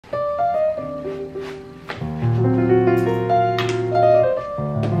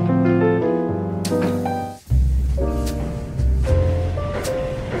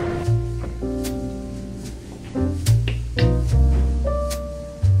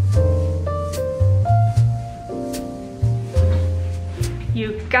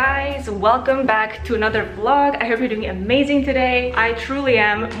Guys, welcome back to another vlog. I hope you're doing amazing today. I truly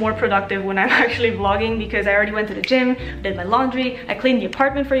am more productive when I'm actually vlogging because I already went to the gym, did my laundry, I cleaned the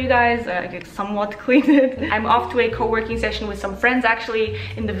apartment for you guys, I somewhat cleaned it. I'm off to a co-working session with some friends actually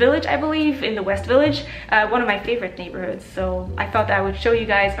in the village, I believe, in the West Village, one of my favorite neighborhoods. So I thought I would show you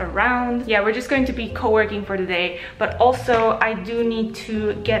guys around. Yeah, we're just going to be co-working for today, but also I do need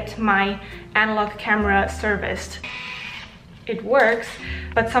to get my analog camera serviced. It works,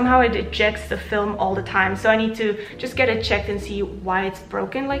 but somehow it ejects the film all the time, so I need to just get it checked and see why it's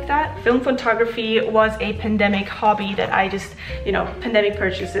broken like that. Film photography was a pandemic hobby that I just, pandemic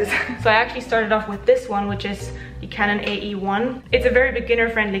purchases. So I actually started off with this one, which is the Canon AE1. It's a very beginner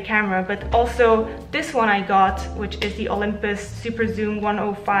friendly camera, but also this one I got, which is the Olympus Super Zoom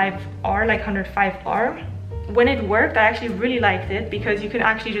 105R, like 105R. When it worked, I actually really liked it because you can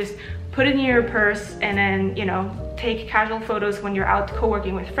actually just put it in your purse and then, take casual photos when you're out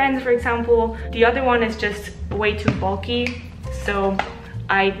co-working with friends, for example. The other one is just way too bulky, so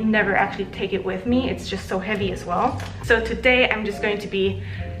I never actually take it with me. It's just so heavy as well. So today I'm just going to be,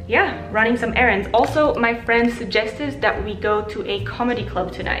 running some errands. Also, my friend suggested that we go to a comedy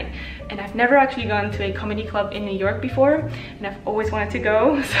club tonight. And I've never actually gone to a comedy club in New York before, and I've always wanted to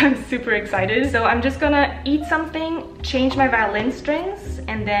go, so I'm super excited. So I'm just gonna eat something, change my violin strings,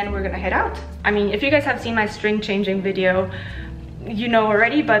 and then we're gonna head out. I mean, if you guys have seen my string changing video, you know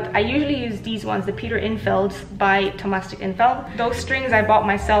already, but I usually use these ones, the Peter Infeld by Thomastic Infeld. Those strings I bought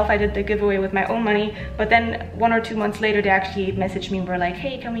myself. I did the giveaway with my own money, but then 1 or 2 months later they actually messaged me and were like,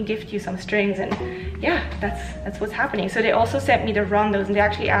 hey, can we gift you some strings? And yeah, that's what's happening. So they also sent me the rondos and they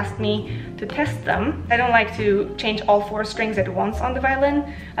actually asked me to test them. I don't like to change all 4 strings at once on the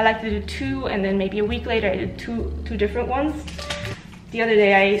violin. I like to do 2, and then maybe a week later I did two different ones. The other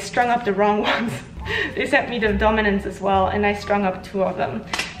day I strung up the wrong ones. They sent me the dominants as well, and I strung up 2 of them.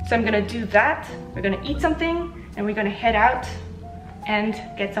 So I'm gonna do that. We're gonna eat something, and we're gonna head out and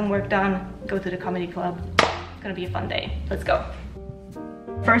get some work done, go to the comedy club. It's gonna be a fun day. Let's go.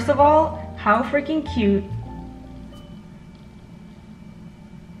 First of all, how freaking cute.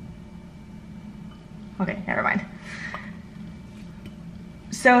 Okay, never mind.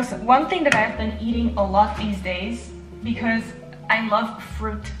 So one thing that I've been eating a lot these days, because I love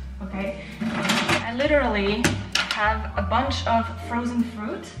fruit, okay? I literally have a bunch of frozen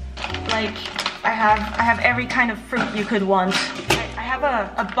fruit. Like, I have every kind of fruit you could want. I have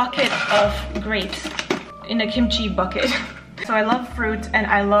a bucket of grapes in a kimchi bucket. So I love fruit, and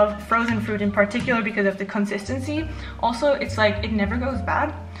I love frozen fruit in particular because of the consistency. Also, it's like, it never goes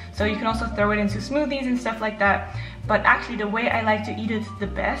bad. So you can also throw it into smoothies and stuff like that. But actually, the way I like to eat it the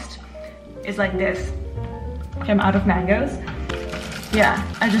best is like this. Okay, I'm out of mangoes. Yeah,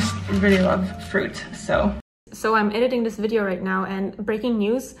 I just really love fruit, so. So I'm editing this video right now, and breaking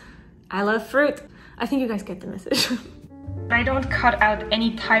news, I love fruit. I think you guys get the message. I don't cut out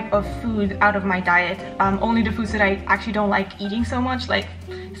any type of food out of my diet. Only the foods that I actually don't like eating so much, like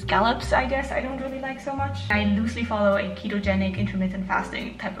scallops, I guess I don't really like so much. I loosely follow a ketogenic intermittent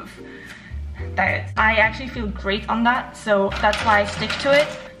fasting type of diet. I actually feel great on that, so that's why I stick to it.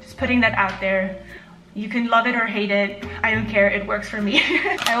 Just putting that out there. You can love it or hate it, I don't care, it works for me.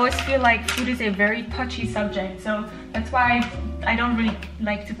 I always feel like food is a very touchy subject, so that's why I don't really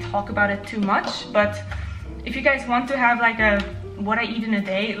like to talk about it too much. But if you guys want to have like a what I eat in a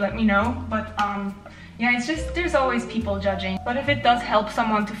day, let me know. But yeah, it's just, there's always people judging. But if it does help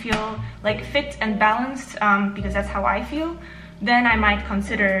someone to feel like fit and balanced, because that's how I feel, then I might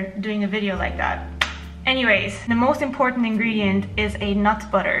consider doing a video like that. Anyways, the most important ingredient is a nut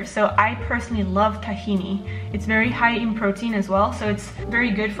butter. So I personally love tahini. It's very high in protein as well, so it's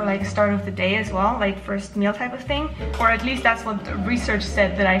very good for like a start of the day as well, like first meal type of thing. Or at least that's what the research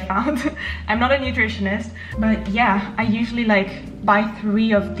said that I found. I'm not a nutritionist, but yeah, I usually like buy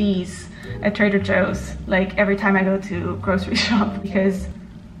 3 of these at Trader Joe's, like every time I go to grocery shop, because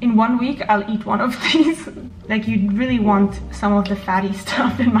in 1 week I'll eat 1 of these. Like, you really want some of the fatty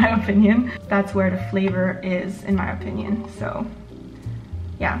stuff, in my opinion. That's where the flavor is, in my opinion. So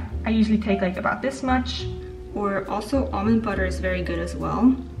yeah, I usually take like about this much. Or also almond butter is very good as well.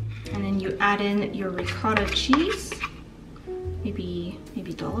 And then you add in your ricotta cheese. Maybe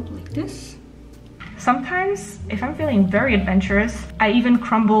dollop like this. Sometimes, if I'm feeling very adventurous, I even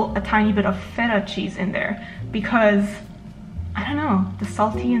crumble a tiny bit of feta cheese in there, because I don't know, the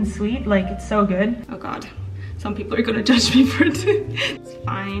salty and sweet, like, it's so good. Oh god, some people are gonna judge me for it. It's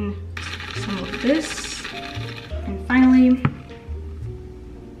fine. Some of this. And finally,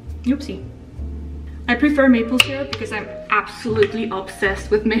 oopsie. I prefer maple syrup because I'm absolutely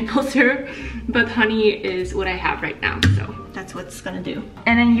obsessed with maple syrup, but honey is what I have right now, so that's what it's gonna do.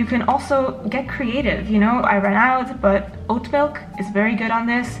 And then you can also get creative, you know. I ran out, but oat milk is very good on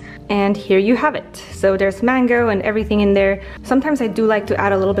this. And here you have it. So there's mango and everything in there. Sometimes I do like to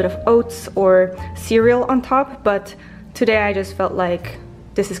add a little bit of oats or cereal on top, but today I just felt like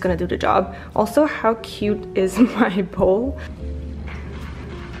this is gonna do the job. Also, how cute is my bowl?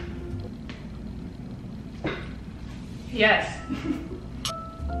 Yes.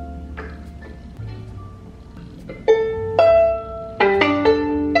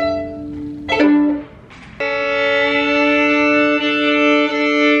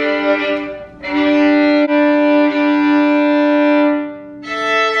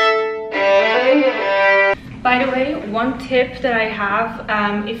 By the way, one tip that I have,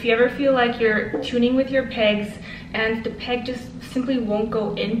 if you ever feel like you're tuning with your pegs and the peg just simply won't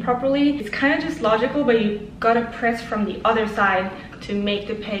go in properly, it's kind of just logical, but you gotta press from the other side to make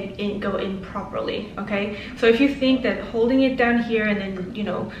the peg go in properly, okay? So if you think that holding it down here and then, you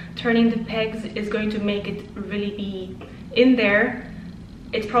know, turning the pegs is going to make it really be in there,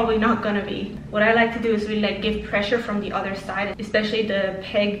 it's probably not gonna be. What I like to do is really like give pressure from the other side, especially the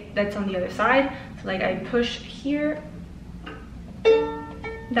peg that's on the other side. So like I push here,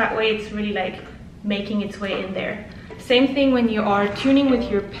 that way it's really like making its way in there. Same thing when you are tuning with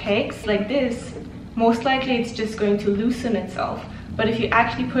your pegs like this, most likely it's just going to loosen itself. But if you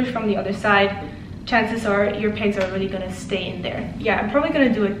actually push from the other side, chances are your pegs are really gonna stay in there. Yeah, I'm probably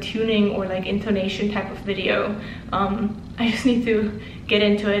gonna do a tuning or like intonation type of video. I just need to get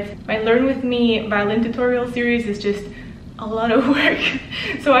into it. My Learn With Me violin tutorial series is just a lot of work.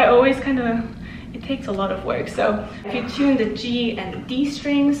 So I always it takes a lot of work. So if you tune the G and D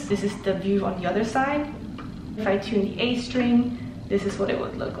strings, this is the view on the other side. If I tune the A string, this is what it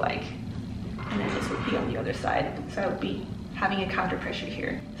would look like. And then this would be on the other side. So I would be having a counter pressure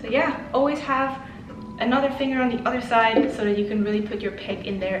here. So yeah, always have another finger on the other side so that you can really put your peg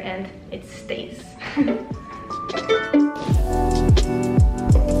in there and it stays.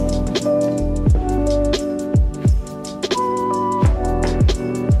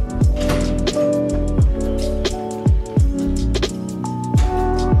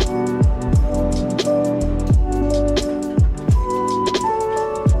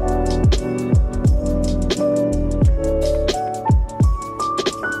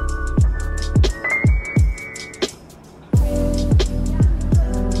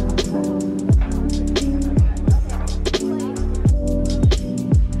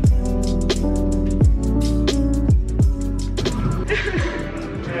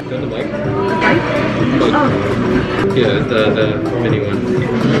 Yeah, the mini one.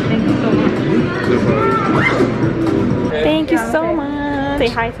 Thank you so much. Say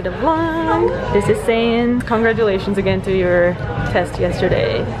hi to the vlog. This is saying congratulations again to your test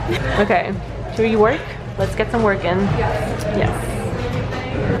yesterday. Okay, should we work? Let's get some work in. Yes.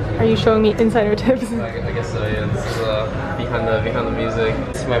 Are you showing me insider tips? I guess so, yeah. This is behind the music.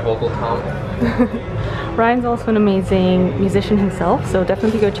 This is my vocal comp. Ryan's also an amazing musician himself, so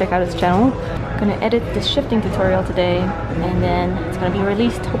definitely go check out his channel. I'm gonna edit this shifting tutorial today, and then it's gonna be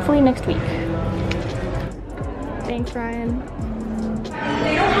released hopefully next week. Thanks, Ryan.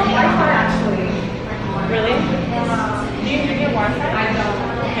 They don't have Wi-Fi actually. Really? Do you get Wi-Fi? I don't.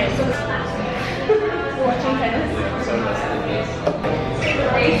 Okay, so watching tennis. Yeah, so that's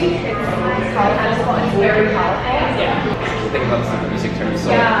It's powerful. It's very powerful. Yeah. The thing about this music terms, so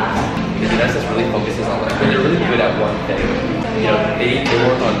the just really focuses on like, they're really good at one thing. You know, they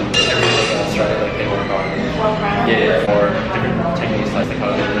work on everything else, right? Like they work on or different techniques like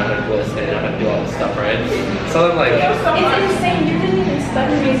how they know how to twist, they know how to do all this stuff, right? So then like it's insane. You didn't even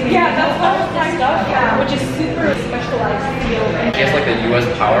study music. Yeah, that's all of my stuff. Yeah, which is super specialized field. I guess like the US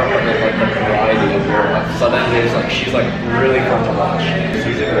power of like the variety of her. So then there's like she's like really fun to watch.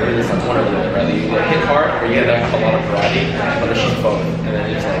 She's like really like one or the other, right? You like hit hard or you have a lot of variety, but then she's both, and then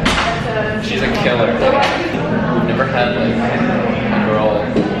it's like she's a killer. We've never had like a girl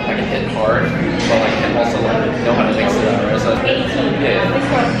that can hit hard, but like can also like know how to mix it out, right? So 18. Yeah. This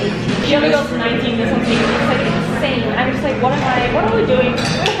one's 18. She only goes 19. This one's 18. It's like insane. I'm just like, what are we doing?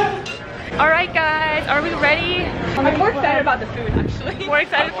 Alright guys, are we ready? I'm more excited about the food actually. More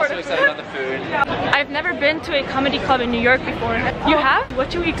excited for the food. excited about the food. Yeah. I've never been to a comedy club in New York before. You have?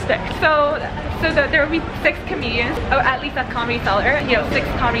 What should we expect? So there will be 6 comedians, at least that's Comedy Cellar. You know, 6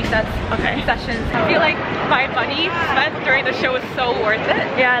 comedy sets, sessions. I feel like my money spent during the show was so worth it.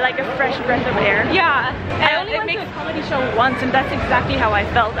 Yeah, like a fresh breath of air. Yeah. I only went to a comedy show once, and that's exactly how I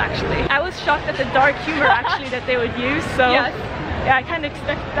felt actually. I was shocked at the dark humor actually that they would use. So yes. Yeah, I kind of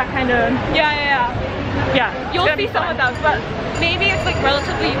expect that kind of. Yeah. Yeah. You'll see some of them, but maybe it's like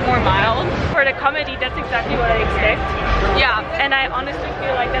relatively more mild. For the comedy, that's exactly what I expect. Yeah, and I honestly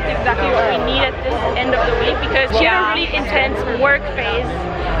feel like that's exactly what we need at this end of the week, because we had a really intense work phase,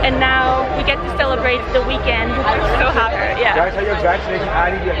 and now we get to celebrate the weekend. I'm so happy. Yeah. Guys, have your vaccination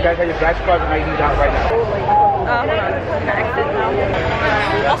ID. Guys, have your badge card and IDs out right now. Hold on. Exit now.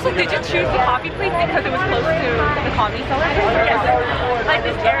 Also, did you choose the coffee place because it was close to the comedy cellar? Yes. Like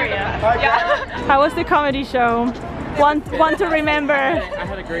this area. Yeah. How was the comedy show? One to remember. I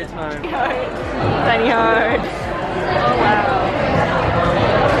had a great time. Tiny Heart. Oh wow.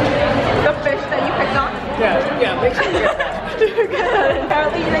 The fish that you picked on? Yeah, make sure you get that.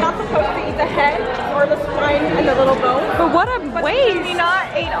 Apparently you're not supposed to eat the head or the spine and the little bone. But what a waste! We not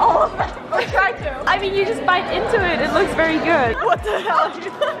ate all of it. Or tried to. I mean, you just bite into it. It looks very good. What the hell?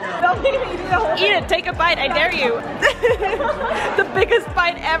 Eat it. Take a bite. I dare you. The biggest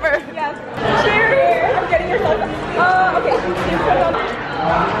bite ever. Yes. Cheers. I'm getting yourself. Okay.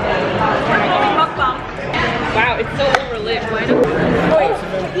 We're filming mukbang. Wow, it's so overlit. Why do? Wait.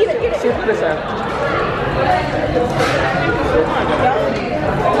 Eat it. See what this out.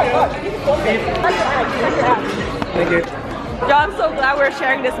 Thank you. Yo, I'm so glad we're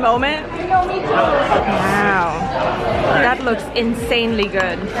sharing this moment. Wow. That looks insanely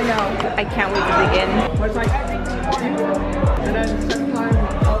good. I know. I can't wait to begin.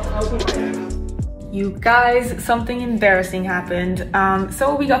 You guys, something embarrassing happened.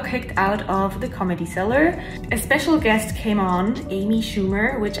 So we got kicked out of the Comedy Cellar. A special guest came on, Amy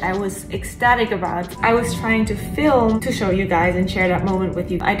Schumer, which I was ecstatic about. I was trying to film to show you guys and share that moment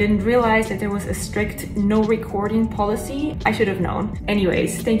with you. I didn't realize that there was a strict no recording policy. I should have known.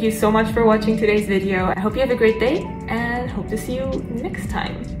 Anyways, thank you so much for watching today's video. I hope you have a great day and hope to see you next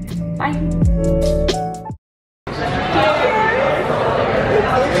time. Bye.